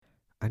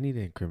need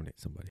to incriminate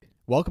somebody.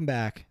 Welcome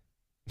back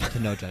to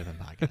No Judgment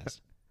Podcast.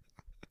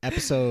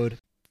 Episode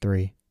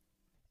 3.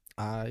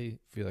 I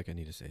feel like I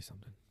need to say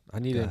something. I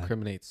need Go to ahead.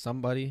 incriminate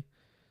somebody,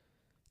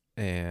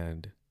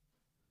 and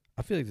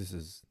I feel like this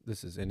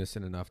is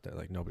innocent enough that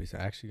like nobody's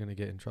actually gonna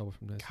get in trouble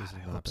from this. God, This is I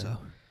not hope bad. so.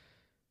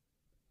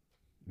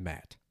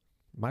 Matt,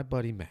 my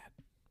buddy Matt.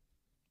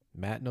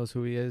 Matt knows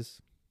who he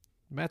is.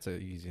 Matt's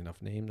an easy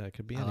enough name that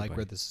could be I anybody. like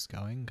where this is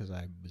going because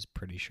I was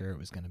pretty sure it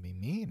was going to be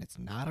me, and it's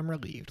not. I'm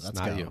relieved. It's Let's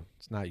not go. you.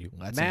 It's not you.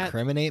 Let's Matt,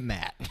 incriminate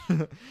Matt.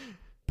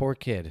 poor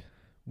kid.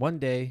 One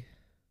day,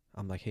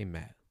 I'm like, hey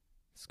Matt,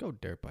 let's go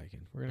dirt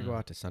biking. We're gonna go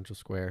out to Central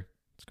Square.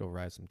 Let's go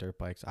ride some dirt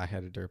bikes. I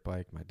had a dirt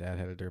bike. My dad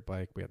had a dirt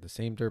bike. We had the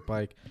same dirt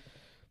bike.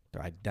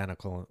 They're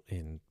identical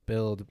in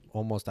build,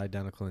 almost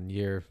identical in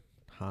year.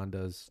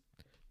 Hondas,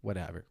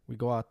 whatever. We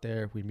go out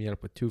there. We meet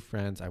up with two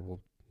friends. I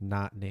will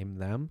not name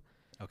them.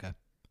 Okay.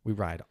 We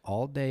ride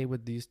all day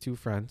with these two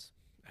friends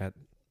at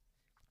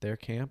their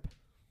camp.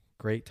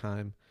 Great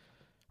time.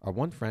 Our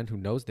one friend who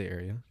knows the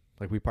area,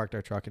 like we parked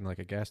our truck in like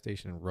a gas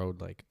station and rode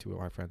like to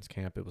our friend's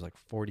camp. It was like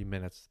 40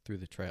 minutes through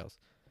the trails.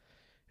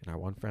 And our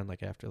one friend,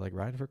 like after like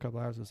riding for a couple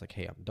hours, was like,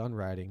 hey, I'm done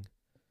riding.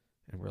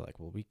 And we're like,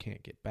 well, we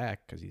can't get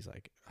back because he's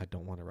like, I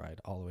don't want to ride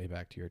all the way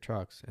back to your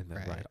trucks and then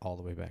Right. ride all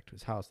the way back to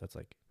his house. That's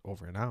like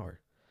over an hour.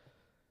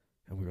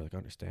 And we were like,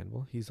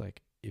 understandable. He's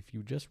like, if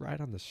you just ride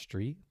on the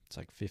street, it's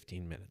like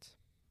 15 minutes.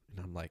 And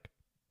I'm like,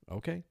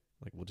 okay,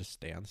 like we'll just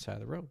stay on the side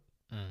of the road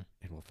and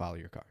we'll follow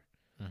your car.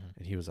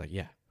 And he was like,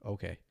 yeah,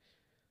 okay.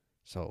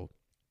 So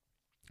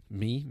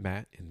me,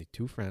 Matt, and the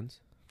two friends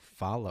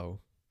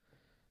follow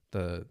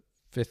the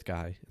fifth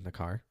guy in the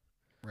car.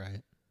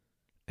 Right.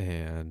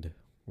 And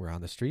we're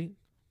on the street,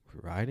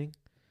 we're riding,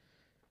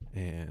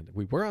 and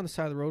we were on the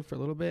side of the road for a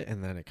little bit,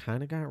 and then it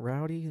kind of got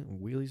rowdy, and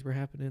wheelies were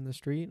happening in the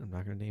street. I'm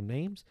not going to name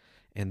names.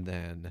 And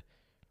then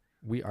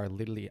we are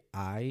literally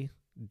eye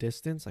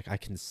distance. Like I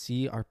can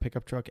see our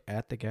pickup truck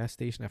at the gas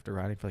station after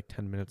riding for like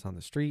 10 minutes on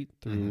the street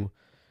through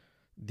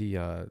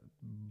the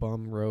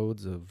bum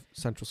roads of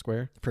Central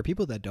Square. For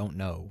people that don't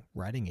know,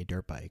 riding a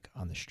dirt bike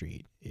on the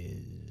street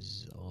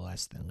is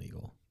less than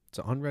legal. It's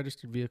an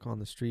unregistered vehicle on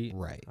the street.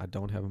 Right. I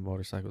don't have a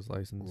motorcycle's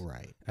license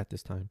Right. at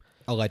this time.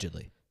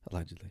 Allegedly.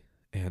 Allegedly.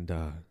 And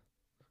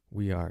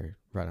we are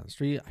right on the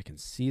street. I can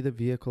see the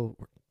vehicle.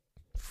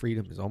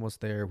 Freedom is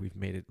almost there. We've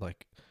made it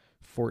like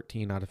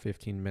 14 out of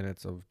 15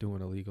 minutes of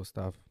doing illegal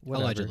stuff.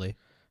 Whatever.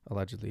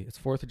 Allegedly. It's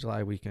 4th of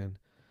July weekend.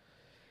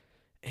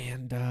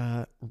 And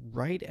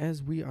right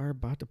as we are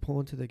about to pull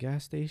into the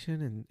gas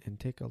station and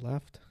take a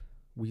left,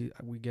 we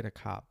get a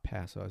cop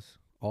pass us.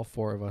 All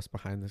four of us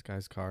behind this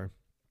guy's car.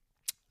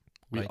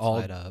 Lights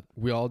light up.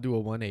 We all do a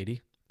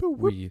 180.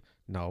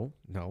 No.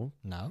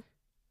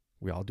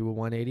 We all do a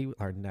 180.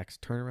 Our necks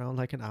turn around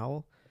like an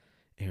owl,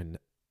 and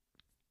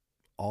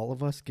all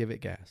of us give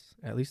it gas.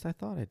 At least I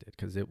thought I did,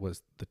 because it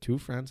was the two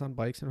friends on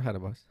bikes ahead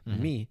of us,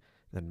 me,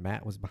 then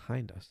Matt was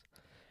behind us.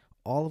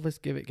 All of us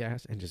give it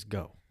gas and just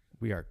go.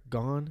 We are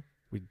gone.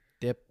 We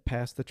dip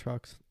past the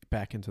trucks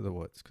back into the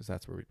woods, because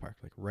that's where we park,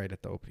 like right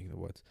at the opening of the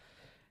woods.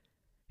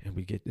 And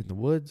we get in the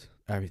woods.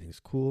 Everything's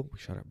cool. We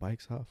shut our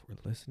bikes off. We're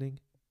listening.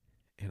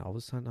 And all of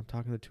a sudden, I'm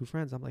talking to two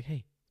friends. I'm like,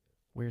 hey,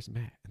 where's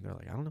Matt? And they're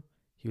like, I don't know.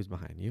 He was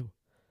behind you.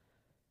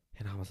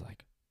 And I was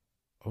like,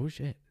 oh,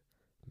 shit.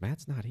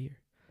 Matt's not here.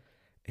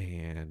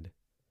 And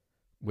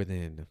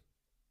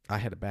I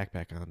had a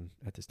backpack on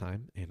at this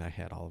time, and I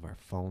had all of our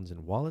phones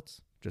and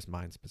wallets, just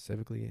mine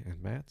specifically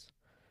and Matt's.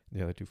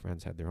 The other two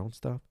friends had their own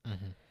stuff.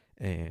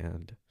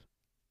 And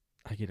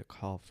I get a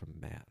call from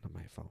Matt on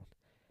my phone.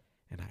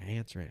 And I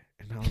answer it.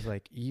 And I was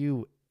like,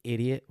 you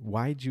idiot.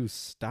 Why'd you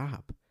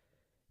stop?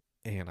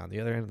 And on the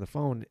other end of the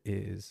phone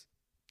is,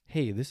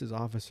 hey, this is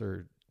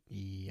Officer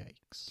Yikes.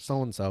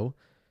 so-and-so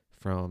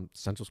from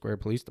Central Square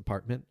Police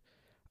Department.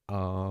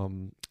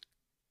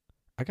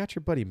 I got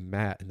your buddy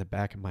Matt in the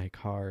back of my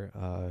car.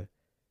 I'm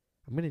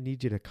going to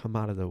need you to come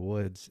out of the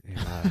woods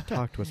and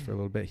talk to us for a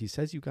little bit. He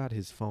says you got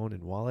his phone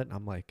and wallet. And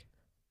I'm like,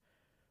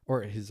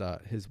 or his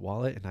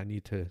wallet, and I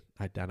need to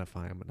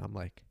identify him. And I'm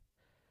like,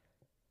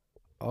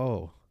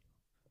 oh,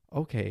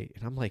 okay.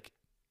 And I'm like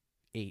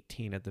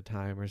 18 at the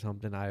time or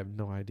something. I have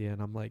no idea.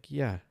 And I'm like,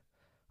 yeah,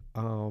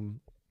 I'll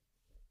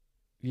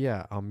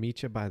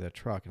meet you by the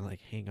truck, and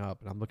like hang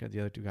up. And I'm looking at the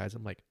other two guys.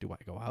 I'm like, do I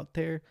go out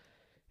there?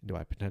 Do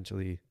I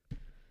potentially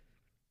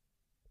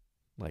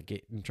like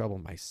get in trouble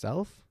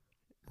myself?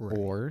 Right.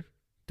 Or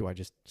do I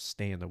just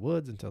stay in the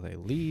woods until they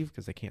leave,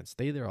 because they can't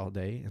stay there all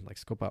day, and like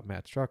scope out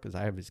Matt's truck because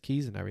I have his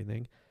keys and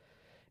everything?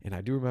 And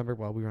I do remember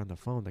while we were on the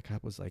phone, the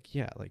cop was like,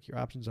 yeah, like your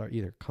options are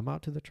either come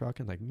out to the truck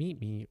and like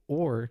meet me,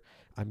 or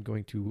I'm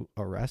going to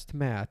arrest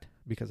Matt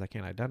because I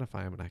can't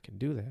identify him, and I can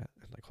do that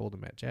and like hold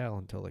him at jail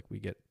until like we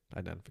get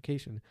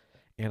identification,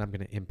 and I'm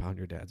going to impound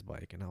your dad's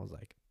bike. And I was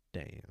like,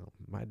 damn,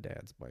 my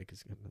dad's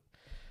going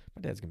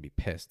to be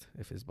pissed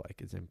if his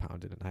bike is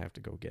impounded and I have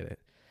to go get it.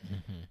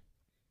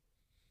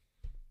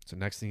 So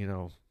next thing you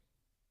know,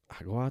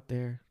 I go out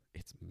there,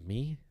 it's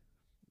me,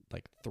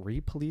 like 3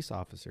 police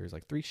officers,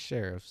 like 3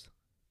 sheriffs.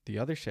 The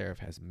other sheriff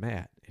has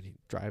Matt, and he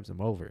drives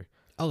him over.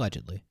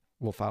 Allegedly.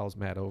 follows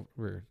Matt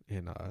over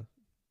in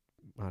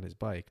on his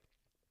bike.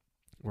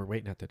 We're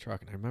waiting at the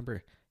truck, and I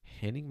remember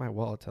handing my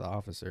wallet to the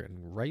officer,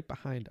 and right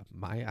behind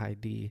my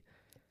ID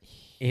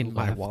in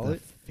my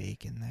wallet, the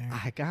fake in there.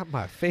 I got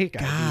my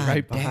fake ID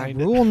right behind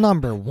it. Rule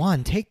number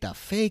 1: take the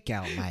fake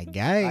out, my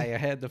guy. I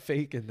had the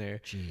fake in there.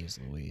 Jeez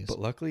Louise. But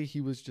luckily, he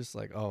was just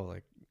like, "Oh,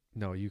 like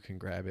no, you can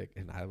grab it,"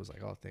 and I was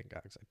like, "Oh, thank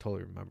God," because I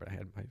totally remembered I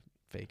had my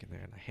fake in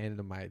there, and I handed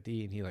him my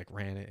ID, and he like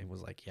ran it and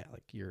was like, "Yeah,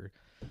 like you're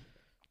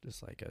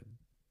just like a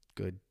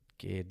good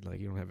kid, like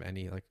you don't have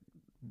any like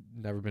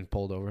never been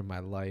pulled over in my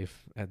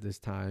life at this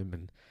time."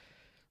 And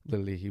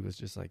literally he was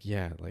just like,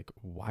 "Yeah, like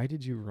why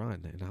did you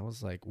run?" And I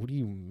was like, "What do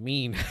you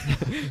mean?"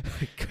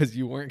 Because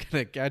you weren't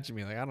gonna catch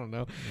me. Like, I don't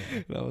know.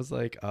 Yeah. And I was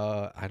like,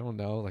 I don't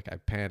know. Like, I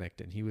panicked.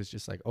 And he was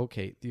just like,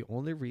 "Okay, the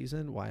only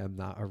reason why I'm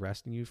not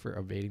arresting you for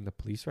evading the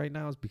police right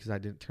now is because I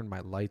didn't turn my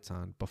lights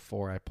on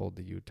before I pulled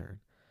the U-turn."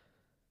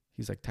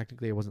 He's like,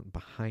 "Technically I wasn't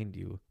behind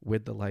you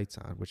with the lights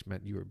on, which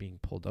meant you were being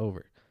pulled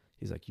over."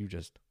 He's like, "You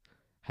just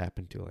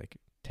happened to like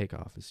take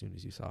off as soon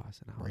as you saw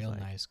us." And I was Real like,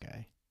 nice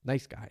guy.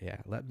 nice guy, yeah.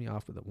 Let me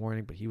off with a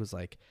warning, but he was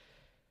like,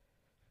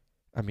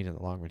 I mean, in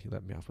the long run, he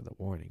let me off with a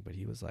warning, but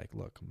he was like,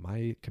 "Look,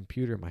 my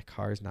computer, my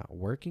car is not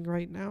working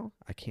right now.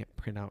 I can't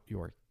print out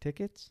your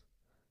tickets.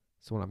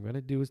 So what I'm going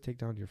to do is take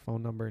down your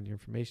phone number and your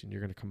information. You're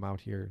going to come out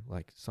here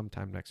like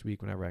sometime next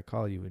week whenever I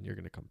call you, and you're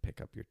going to come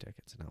pick up your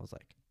tickets." And I was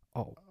like,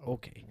 "Oh,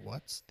 okay."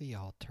 What's the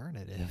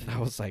alternative? And I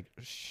was like,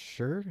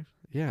 "Sure.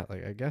 Yeah,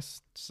 like I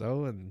guess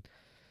so." And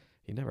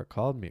he never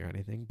called me or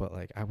anything, but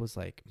like I was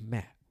like,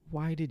 "Matt,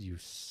 why did you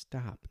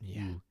stop?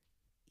 Yeah.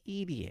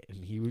 You idiot."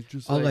 And he was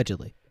just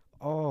Allegedly.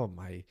 like, "Oh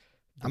my,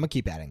 I'm going to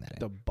keep adding that in.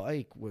 the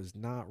bike was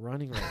not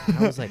running right." And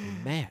I was like,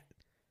 "Matt,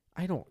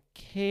 I don't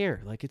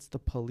care. Like, it's the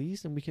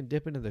police, and we can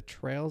dip into the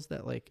trails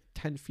that like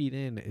 10 feet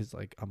in is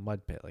like a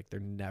mud pit. Like, they're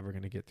never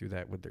going to get through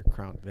that with their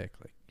Crown Vic.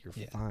 Like, you're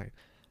fine."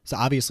 So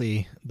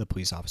obviously the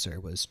police officer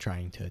was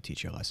trying to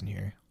teach you a lesson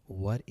here.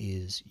 What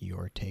is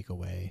your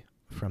takeaway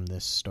from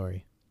this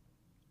story?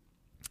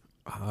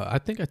 I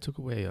think I took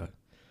away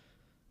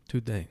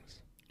 2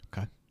 things.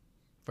 Okay.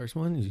 First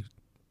one is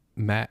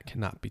Matt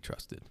cannot be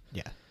trusted.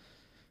 Yeah.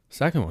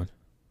 Second one,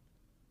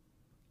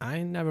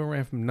 I never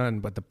ran from none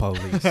but the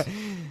police.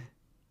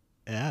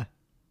 Yeah.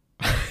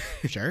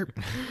 Sure.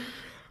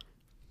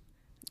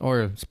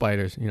 Or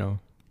spiders, you know.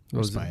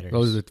 Spiders.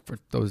 Those are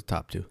the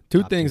top 2.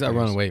 Two Top things two I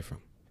run fears. away from: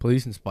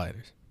 police and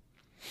spiders.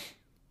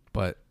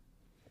 But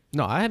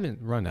no, I haven't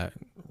run that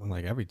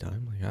like every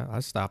time. Like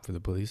I stop for the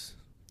police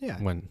Yeah.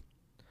 when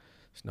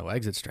there's no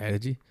exit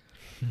strategy.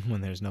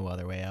 When there's no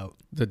other way out.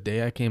 The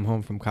day I came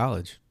home from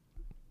college,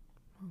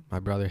 my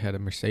brother had a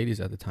Mercedes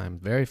at the time,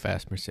 very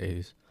fast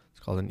Mercedes. It's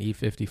called an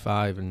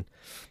E55, and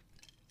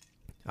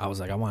I was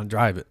like, "I want to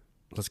drive it.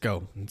 Let's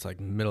go." And it's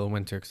like middle of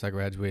winter because I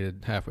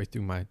graduated halfway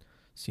through my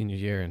senior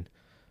year, and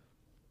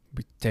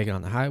we take it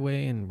on the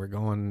highway, and we're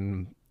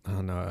going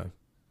on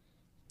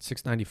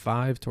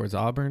 695 towards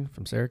Auburn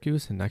from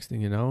Syracuse. And next thing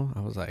you know,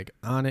 I was like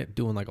on it,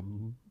 doing like a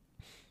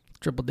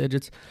triple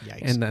digits.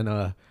 Yikes. And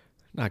then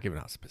not giving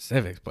out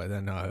specifics, but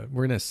then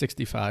we're in a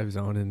 65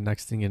 zone, and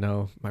next thing you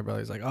know, my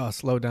brother's like, "Oh,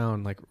 slow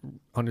down, like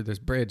under this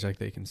bridge, like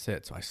they can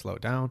sit." So I slow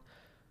down,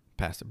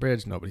 past the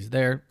bridge, nobody's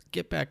there,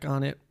 get back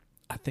on it.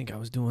 I think I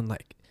was doing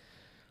like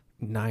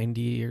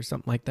 90 or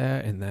something like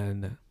that, and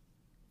then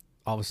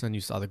all of a sudden you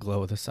saw the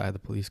glow of the side of the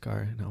police car,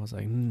 and I was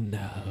like,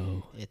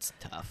 "No." It's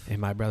tough. And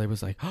my brother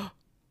was like,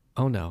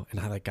 "Oh no." And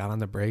I like got on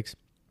the brakes.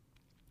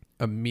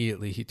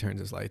 Immediately he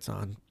turns his lights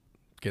on,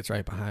 gets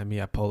right behind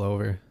me. I pull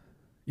over,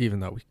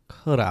 even though we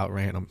could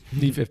outran him.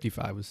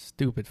 D55 was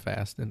stupid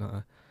fast,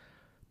 and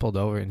pulled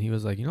over, and he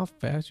was like, "You know how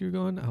fast you're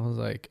going?" I was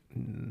like,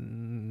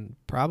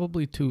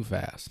 "Probably too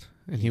fast."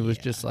 And he was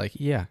just like,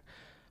 "Yeah,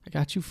 I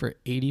got you for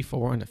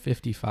 84 and a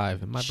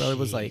 55." And my brother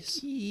was like,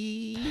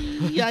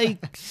 "Yikes."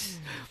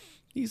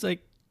 He's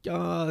like,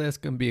 "Oh, that's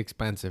going to be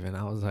expensive." And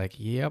I was like,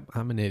 "Yep,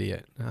 I'm an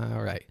idiot.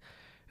 All right."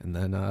 And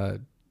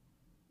then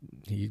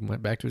he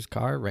went back to his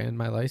car, ran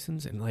my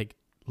license, and like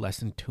less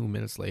than 2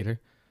 minutes later,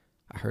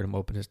 I heard him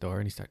open his door,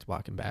 and he starts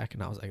walking back.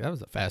 And I was like, "That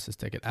was the fastest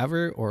ticket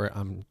ever, or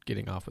I'm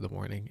getting off with a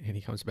warning." And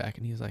he comes back,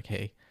 and he's like,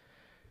 "Hey,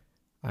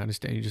 I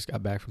understand you just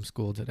got back from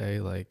school today.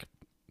 Like,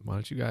 why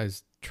don't you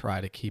guys try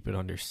to keep it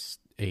under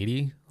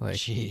 80? Like,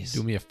 Jeez.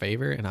 do me a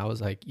favor." And I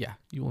was like, "Yeah,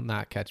 you will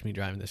not catch me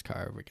driving this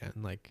car over again.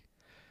 Like,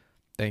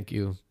 thank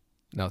you.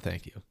 No,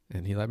 thank you."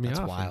 And he let me off.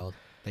 That's wild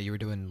that you were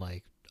doing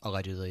like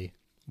allegedly,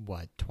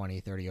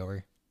 20, 30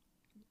 over?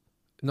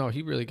 No,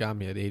 he really got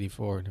me at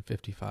 84 and a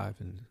 55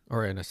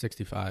 or in a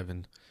 65,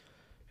 and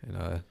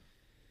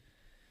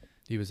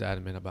he was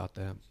adamant about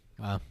that.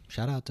 Wow.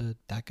 Shout out to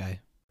that guy.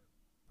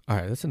 All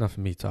right, that's enough of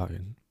me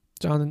talking.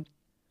 Jonathan,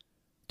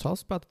 tell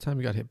us about the time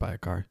you got hit by a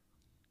car.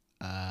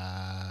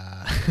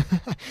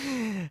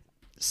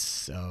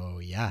 So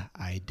yeah,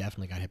 I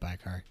definitely got hit by a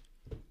car.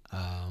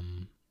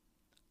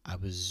 I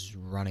was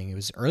running. It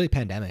was early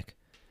pandemic.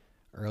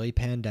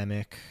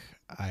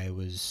 I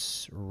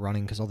was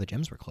running because all the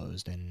gyms were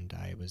closed, and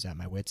I was at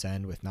my wit's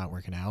end with not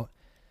working out.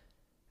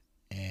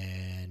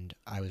 And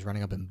I was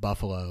running up in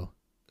Buffalo,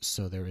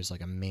 So there was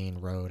like a main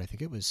road. I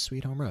think it was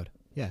Sweet Home Road.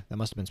 Yeah, that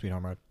must have been Sweet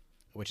Home Road,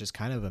 which is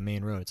kind of a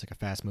main road. It's like a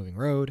fast-moving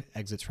road,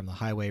 exits from the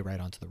highway right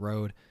onto the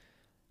road.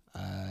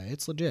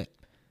 It's legit.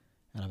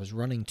 And I was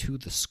running to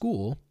the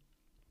school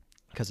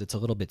because it's a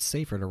little bit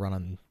safer to run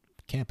on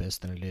campus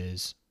than it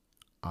is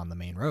on the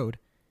main road.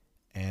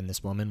 And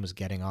this woman was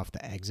getting off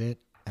the exit,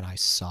 and I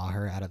saw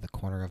her out of the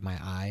corner of my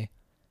eye,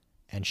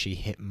 and she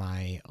hit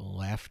my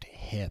left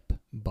hip,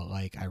 but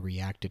like I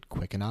reacted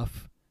quick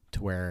enough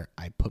to where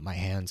I put my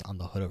hands on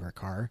the hood of her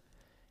car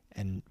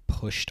and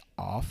pushed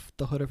off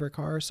the hood of her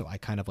car, so I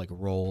kind of like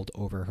rolled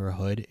over her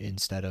hood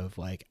instead of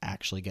like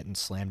actually getting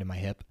slammed in my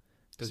hip.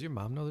 Does your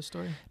mom know the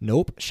story?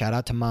 Nope. Shout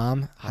out to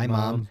Mom. Hi,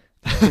 Mom.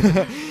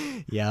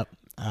 Yep.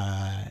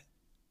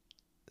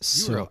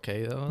 You were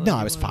okay though? No,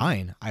 I was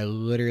fine. I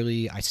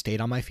stayed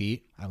on my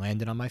feet. I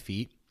landed on my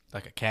feet.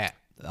 Like a cat.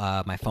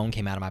 My phone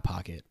came out of my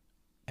pocket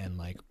and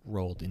like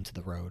rolled into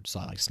the road. So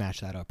I like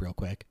snatched that up real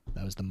quick.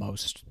 That was the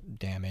most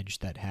damage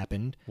that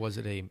happened. Was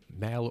it a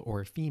male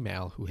or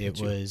female who hit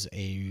you? It was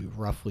a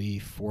roughly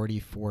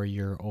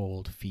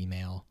 44-year-old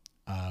female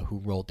who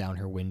rolled down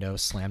her window,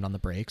 slammed on the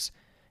brakes,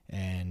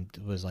 and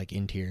was like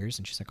in tears.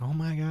 And she's like, "Oh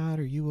my God,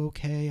 are you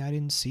okay? I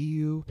didn't see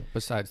you."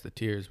 Besides the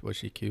tears, was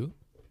she cute?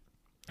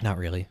 Not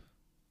really.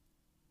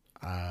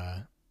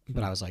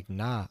 But I was like,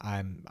 "Nah,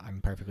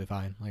 I'm perfectly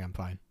fine. Like, I'm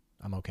fine.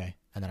 I'm okay."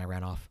 And then I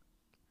ran off.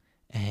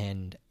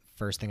 And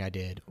first thing I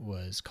did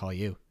was call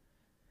you.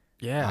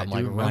 Yeah, I'm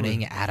like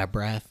running out of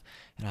breath.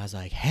 And I was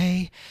like,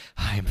 "Hey,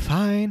 I'm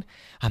fine.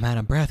 I'm out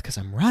of breath because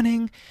I'm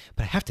running.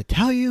 But I have to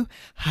tell you,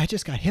 I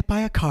just got hit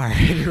by a car."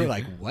 And you were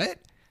like, "What?"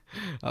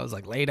 I was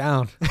like, "Lay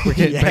down. We're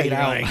getting paid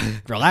out.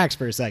 Like, relax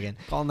for a second."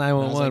 Call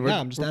 911. Like,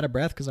 I'm just out of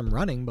breath because I'm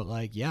running. But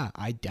like, yeah,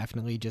 I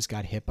definitely just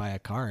got hit by a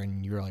car.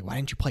 And you were like, "Why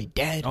didn't you play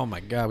dead?" Oh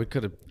my God, we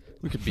could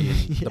be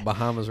in the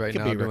Bahamas right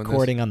now. We could be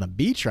recording on the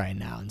beach right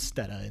now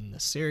instead of in the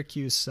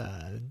Syracuse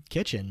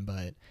kitchen.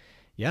 But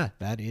yeah,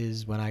 that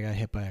is when I got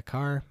hit by a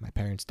car. My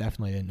parents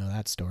definitely didn't know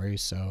that story.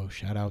 So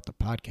shout out the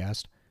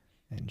podcast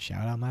and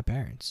shout out my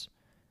parents.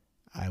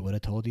 I would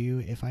have told you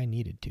if I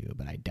needed to,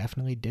 but I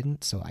definitely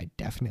didn't, so I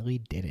definitely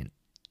didn't.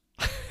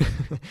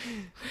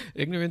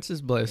 Ignorance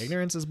is bliss.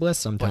 Ignorance is bliss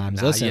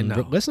sometimes. Nah, listen,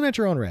 listen at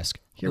your own risk.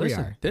 Here we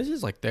are. This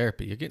is like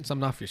therapy. You're getting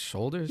something off your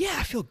shoulders. Yeah,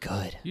 I feel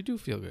good. You do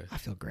feel good. I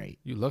feel great.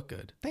 You look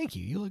good. Thank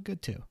you. You look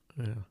good too.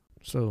 Yeah.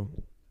 So,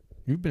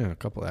 you've been in a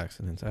couple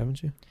accidents,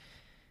 haven't you?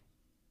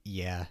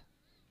 Yeah.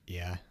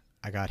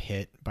 I got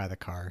hit by the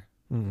car.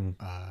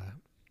 Mm-hmm.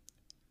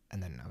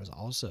 And then I was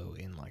also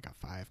in like a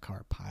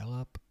 5-car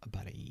pileup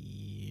about a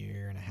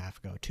year and a half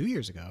ago. 2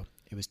 years ago.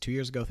 It was 2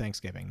 years ago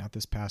Thanksgiving. Not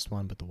this past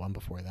one, but the one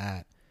before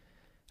that.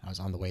 I was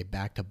on the way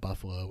back to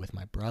Buffalo with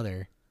my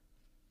brother.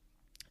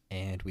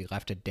 And we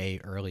left a day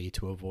early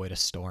to avoid a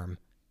storm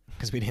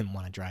because we didn't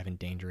want to drive in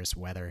dangerous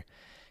weather.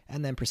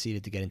 And then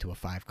proceeded to get into a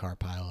 5-car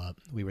pileup.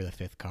 We were the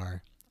 5th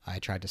car. I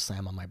tried to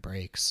slam on my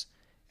brakes.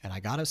 And I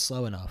got us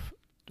slow enough.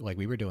 Like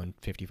we were doing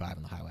 55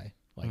 on the highway.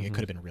 Like it could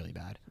have been really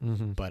bad.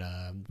 Mm-hmm. But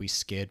we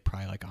skid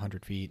probably like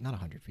 100 feet. Not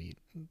 100 feet.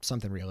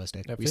 Something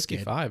realistic. At we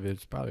 55,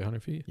 it's probably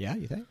 100 feet. Yeah,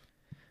 you think?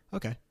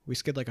 Okay. We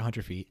skid like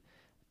 100 feet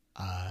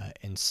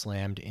and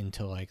slammed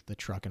into like the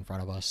truck in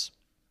front of us.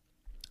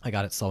 I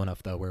got it slow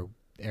enough though where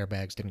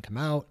airbags didn't come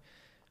out.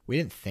 We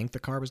didn't think the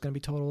car was going to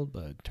be totaled,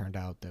 but it turned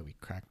out that we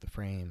cracked the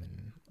frame,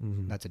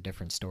 and that's a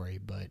different story.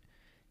 But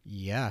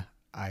yeah,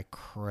 I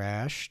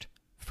crashed.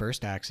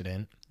 First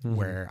accident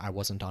where I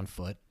wasn't on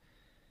foot.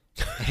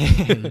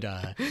 And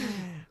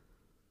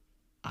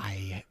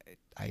I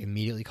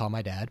immediately called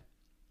my dad.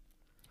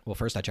 Well,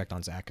 first I checked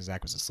on Zach because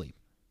Zach was asleep.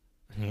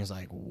 And he was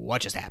like,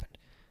 "What just happened?"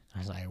 I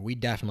was like, "We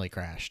definitely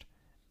crashed."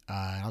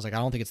 And I was like, "I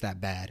don't think it's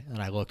that bad."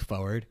 And I looked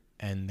forward,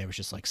 and there was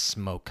just like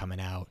smoke coming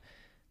out.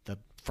 The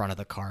front of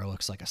the car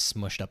looks like a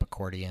smushed up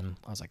accordion.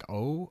 I was like,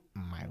 "Oh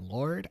my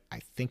Lord, I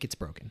think it's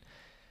broken."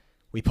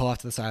 We pull off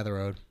to the side of the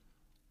road.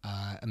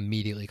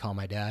 Immediately call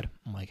my dad.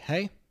 I'm like,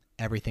 "Hey,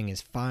 everything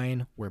is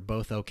fine. We're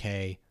both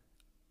okay.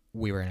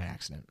 We were in an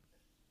accident."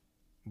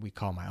 We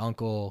call my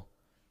uncle,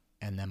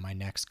 and then my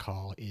next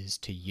call is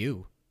to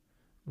you.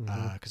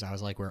 Because I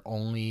was like, we're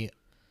only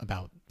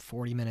about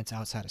 40 minutes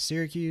outside of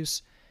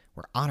Syracuse.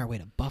 We're on our way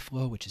to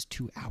Buffalo, which is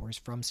 2 hours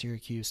from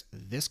Syracuse.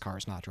 This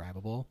car's not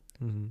drivable.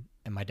 And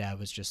my dad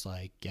was just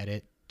like, "Get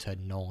it to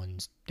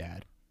Nolan's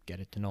dad. Get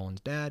it to Nolan's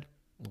dad.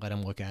 Let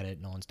him look at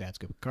it. Nolan's dad's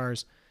good with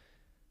cars.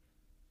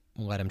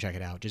 Let him check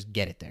it out. Just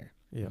get it there."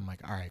 Yeah. I'm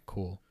like, "All right,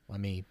 cool.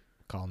 Let me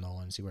call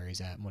Nolan, see where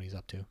he's at and what he's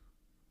up to."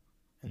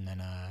 And then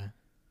I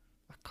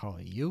call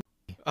you.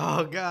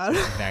 Oh, God.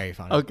 Very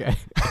funny. Okay.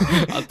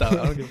 I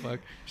don't give a fuck.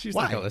 She's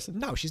not going to listen.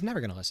 No, she's never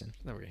going to listen.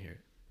 Never going to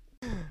hear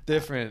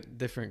it.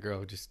 Different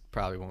girl just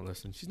probably won't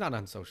listen. She's not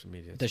on social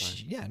media. No,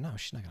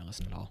 she's not going to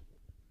listen at all.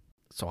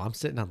 So I'm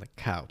sitting on the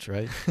couch,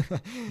 right?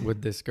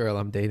 With this girl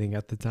I'm dating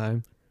at the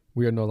time.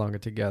 We are no longer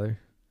together.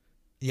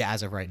 Yeah,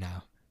 as of right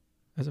now.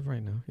 As of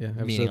right now, yeah.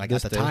 Meaning like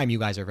at the time, you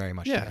guys are very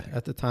much together. Yeah,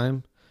 at the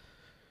time,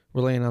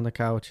 we're laying on the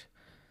couch.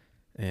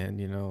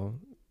 And,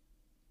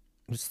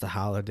 it's the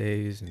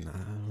holidays, and I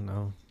don't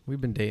know.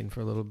 We've been dating for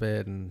a little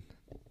bit, and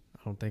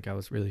don't think I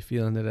was really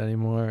feeling it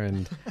anymore.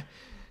 And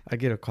I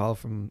get a call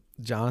from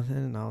Jonathan,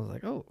 and I was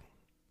like, oh,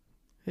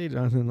 hey,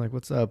 Jonathan, like,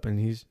 what's up? And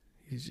he's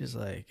just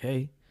like,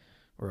 hey,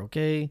 we're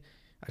okay.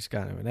 I just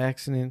got into an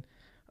accident.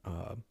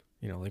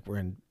 Like we're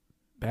in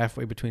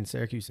halfway between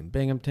Syracuse and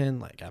Binghamton.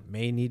 Like, I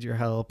may need your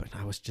help. And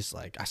I was just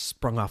like, I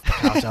sprung off the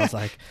couch. I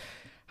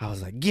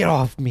was like, get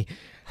off me.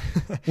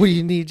 What do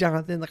you need,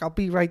 Jonathan? Like, I'll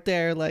be right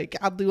there. Like,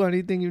 I'll do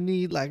anything you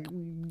need. Like,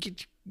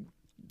 get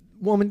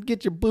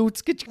your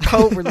boots, get your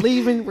coat. We're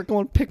leaving. We're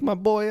going to pick my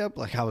boy up.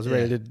 Like, I was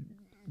ready to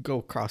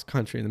go cross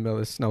country in the middle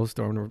of the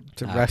snowstorm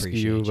to rescue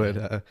you.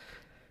 But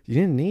you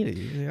didn't need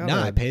it. No,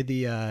 I paid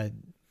the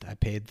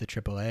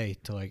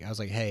AAA to, like, I was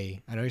like,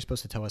 hey, I know you're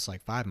supposed to tow us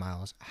like 5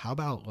 miles. How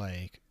about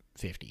like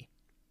 50?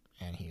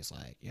 And he's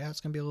like, yeah, it's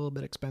going to be a little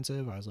bit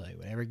expensive. I was like,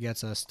 whatever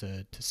gets us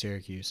to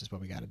Syracuse is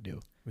what we got to do.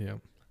 Yeah.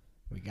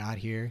 We got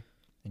here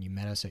and you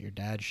met us at your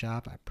dad's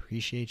shop. I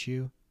appreciate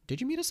you.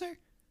 Did you meet us there?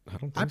 I don't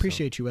think I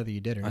appreciate you whether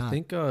you did or not. I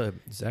think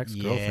Zach's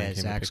girlfriend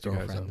came Zach's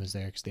girlfriend was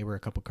there because they were a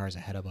couple cars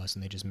ahead of us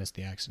and they just missed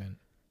the accident.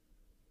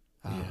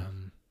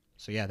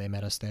 So yeah, they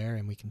met us there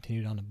and we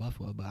continued on to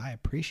Buffalo. But I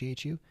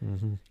appreciate you.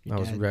 Mm-hmm. I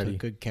was ready. Took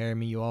good care of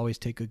me. You always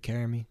take good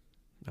care of me.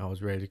 I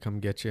was ready to come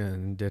get you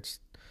and ditch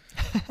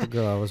the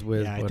girl I was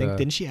with. Yeah, I think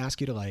didn't she ask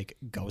you to like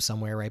go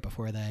somewhere right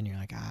before that? And you're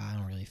like, I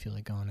don't really feel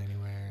like going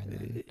anywhere. And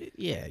then,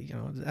 yeah,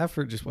 the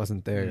effort just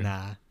wasn't there.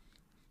 Nah,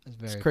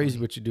 it's crazy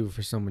what you do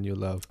for someone you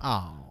love.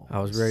 Oh, I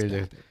was ready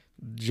to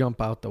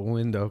jump out the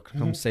window,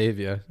 come save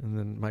you, and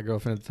then my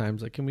girlfriend at the time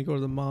was like, "Can we go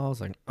to the mall?" I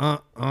was like,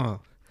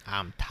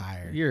 I'm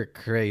tired. You're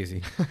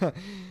crazy. You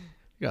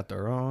got the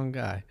wrong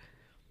guy."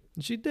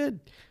 And she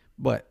did,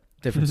 but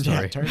different story.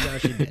 Yeah, turns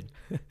out she did.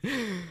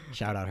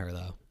 Shout out her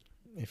though,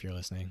 if you're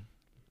listening,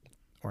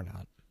 or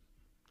not.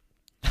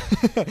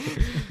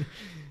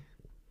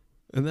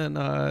 And then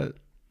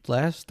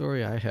last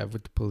story I have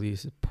with the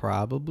police is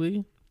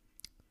probably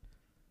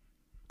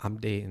I'm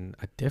dating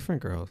a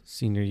different girl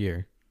senior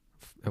year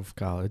of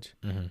college.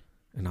 Mm-hmm.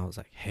 And I was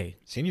like, hey.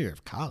 Senior year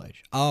of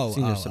college?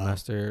 Senior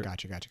semester.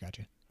 Gotcha.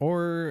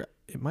 Or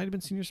it might have been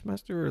senior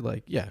semester or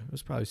it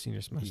was probably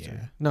senior semester.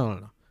 Yeah.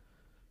 No.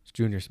 It's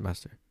junior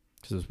semester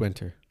because it was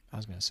winter. I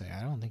was going to say,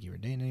 I don't think you were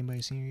dating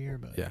anybody senior year,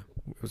 but. Yeah.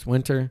 It was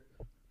winter.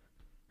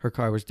 Her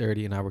car was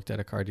dirty and I worked at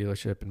a car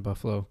dealership in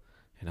Buffalo.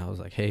 And I was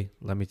like, hey,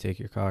 let me take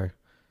your car.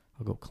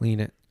 I'll go clean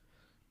it.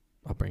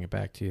 I'll bring it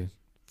back to you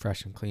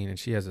fresh and clean. And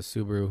she has a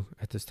Subaru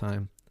at this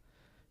time.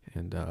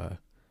 And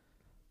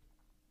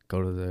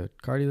go to the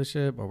car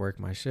dealership or work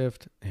my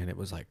shift. And it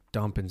was like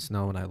dumping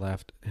snow and I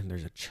left. And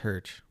there's a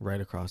church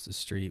right across the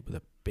street with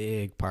a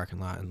big parking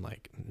lot and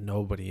like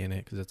nobody in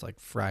it because it's like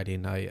Friday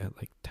night at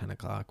like 10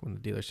 o'clock when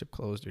the dealership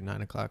closed or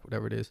 9 o'clock,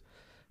 whatever it is.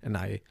 And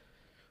I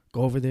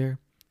go over there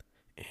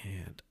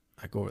and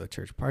I go over the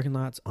church parking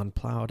lots,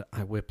 unplowed.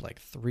 I whipped like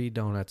 3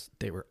 donuts.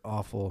 They were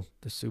awful.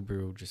 The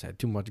Subaru just had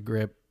too much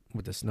grip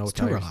with the snow tires.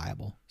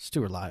 It's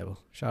too reliable.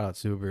 Shout out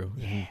Subaru.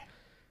 Yeah.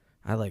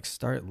 I like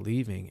start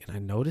leaving and I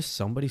notice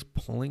somebody's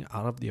pulling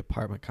out of the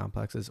apartment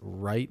complexes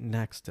right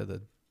next to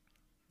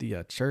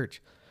the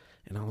church.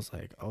 And I was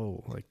like,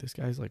 oh, like this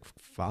guy's like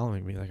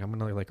following me. Like I'm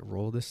going to like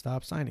roll this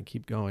stop sign and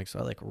keep going. So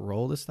I like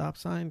roll the stop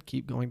sign,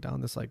 keep going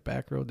down this like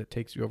back road that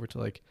takes you over to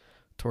like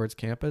towards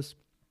campus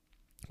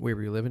where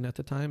we were living at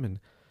the time. And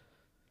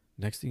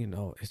next thing you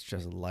know, it's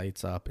just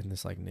lights up in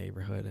this like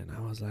neighborhood. And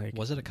I was like,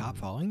 was it a cop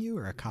following you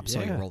or a cop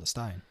saw you roll the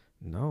sign?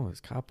 No,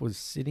 this cop was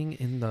sitting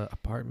in the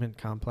apartment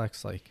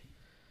complex like.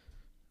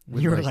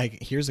 You were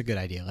like, here's a good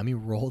idea. Let me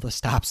roll the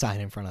stop sign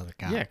in front of the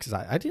cop. Yeah, because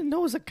I didn't know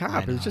it was a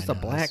cop. It was just a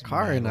black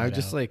car. And I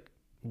just like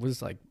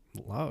was like,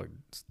 wow,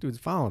 this dude's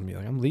following me.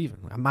 Like, I'm leaving.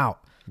 I'm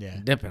out. Yeah.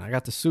 I'm dipping. I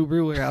got the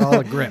Subaru. I got all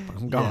the grip.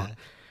 I'm gone. Yeah.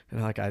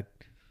 And like I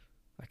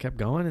kept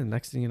going. And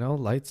next thing you know,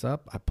 lights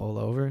up. I pull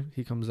over.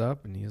 He comes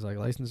up and he's like,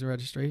 license and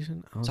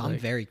registration. So I'm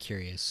very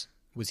curious.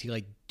 Was he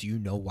like, do you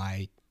know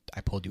why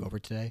I pulled you over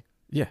today?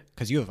 Yeah.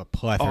 Because you have a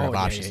plethora of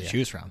options to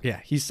choose from. Yeah.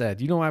 He said,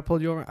 you know why I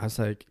pulled you over? I was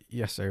like,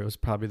 yes, sir. It was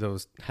probably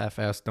those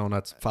half-assed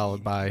donuts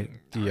followed by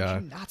the...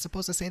 Aren't you not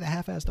supposed to say the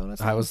half-assed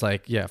donuts? I was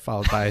like, yeah,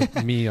 followed by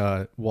me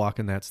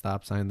walking that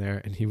stop sign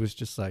there. And he was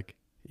just like,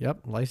 yep,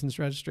 license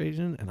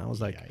registration. And I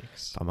was like,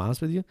 if I'm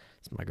honest with you,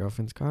 it's my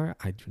girlfriend's car.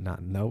 I do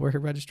not know where her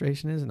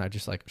registration is. And I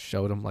just like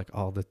showed him like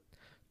all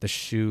the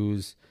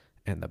shoes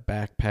and the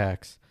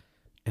backpacks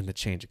and the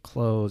change of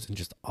clothes and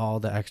just all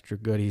the extra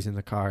goodies in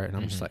the car. And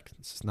I'm just like,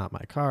 this is not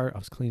my car. I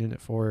was cleaning it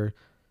for her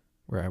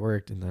where I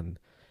worked. And then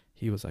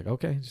he was like,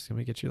 okay, just let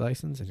me get your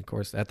license. And of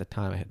course, at the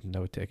time I had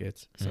no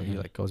tickets. So he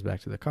like goes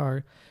back to the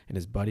car and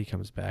his buddy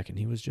comes back and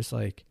he was just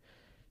like,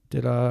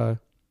 did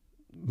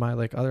my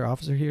like other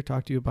officer here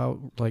talk to you about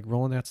like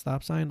rolling that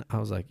stop sign? I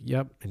was like,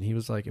 yep. And he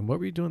was like, and what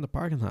were you doing in the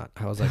parking lot?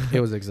 I was like, it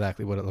was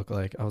exactly what it looked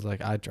like. I was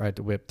like, I tried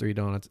to whip 3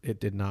 donuts.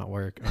 It did not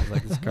work. I was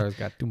like, this car's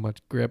got too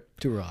much grip.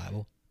 Too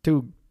reliable.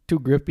 Too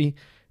grippy.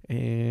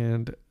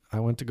 And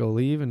I went to go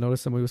leave and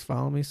noticed somebody was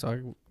following me. So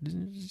I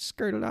just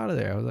skirted out of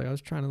there. I was like, I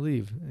was trying to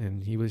leave.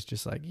 And he was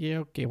just like, yeah,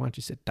 okay, why don't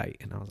you sit tight?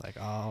 And I was like,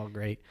 oh,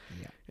 great.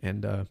 Yeah.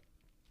 And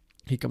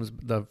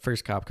The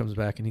first cop comes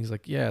back and he's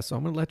like, yeah, so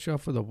I'm going to let you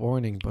off with a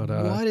warning, but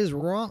what is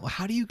wrong?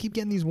 How do you keep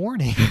getting these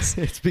warnings?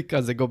 it's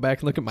because they go back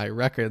and look at my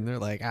record and they're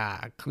like,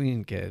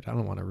 clean kid. I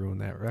don't want to ruin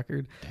that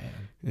record.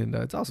 Damn. And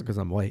it's also because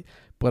I'm white.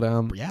 But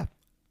yeah,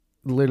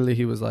 literally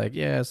he was like,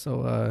 yeah,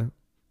 so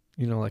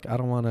like, I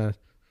don't want to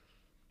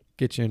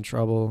get you in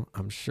trouble.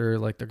 I'm sure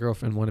like the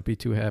girlfriend wouldn't be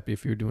too happy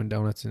if you were doing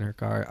donuts in her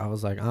car. I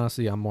was like,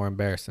 honestly, I'm more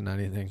embarrassed than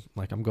anything.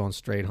 Like, I'm going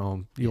straight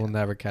home. You'll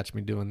never catch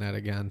me doing that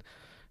again.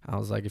 I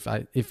was like,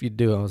 if you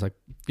do, I was like,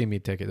 give me a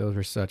ticket. Those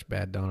were such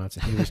bad donuts.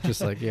 And he was just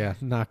like, yeah,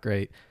 not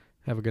great.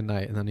 Have a good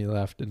night. And then he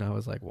left. And I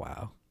was like,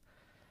 wow,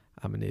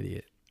 I'm an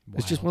idiot. Wild.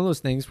 It's just one of those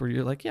things where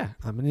you're like, yeah,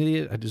 I'm an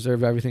idiot. I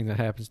deserve everything that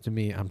happens to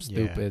me. I'm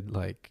stupid. Yeah.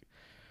 Like,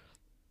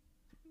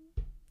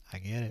 I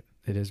get it.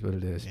 It is what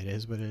it is. It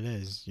is what it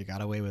is. You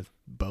got away with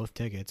both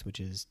tickets,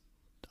 which is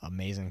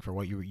amazing for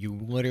what you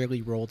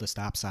literally rolled a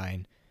stop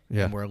sign.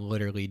 Yeah. And we're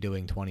literally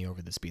doing 20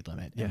 over the speed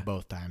limit. Yeah. And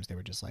both times they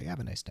were just like, have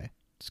a nice day.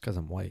 It's because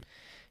I'm white.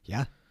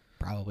 Yeah,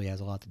 probably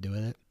has a lot to do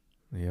with it.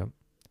 Yep.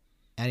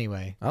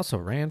 Anyway. I also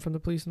ran from the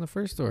police in the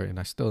first story, and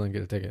I still didn't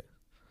get a ticket.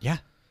 Yeah.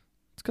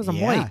 It's because I'm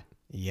white.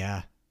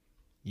 Yeah.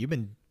 You've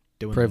been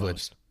doing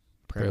Privileged.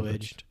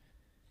 Privileged.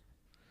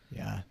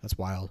 Yeah, that's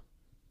wild.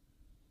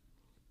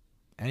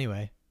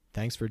 Anyway,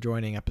 thanks for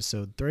joining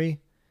episode 3.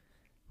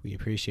 We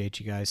appreciate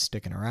you guys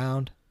sticking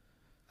around.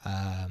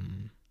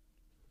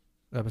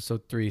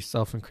 Episode 3,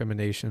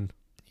 self-incrimination.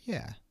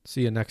 Yeah.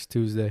 See you next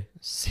Tuesday.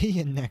 See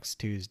you next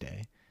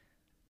Tuesday.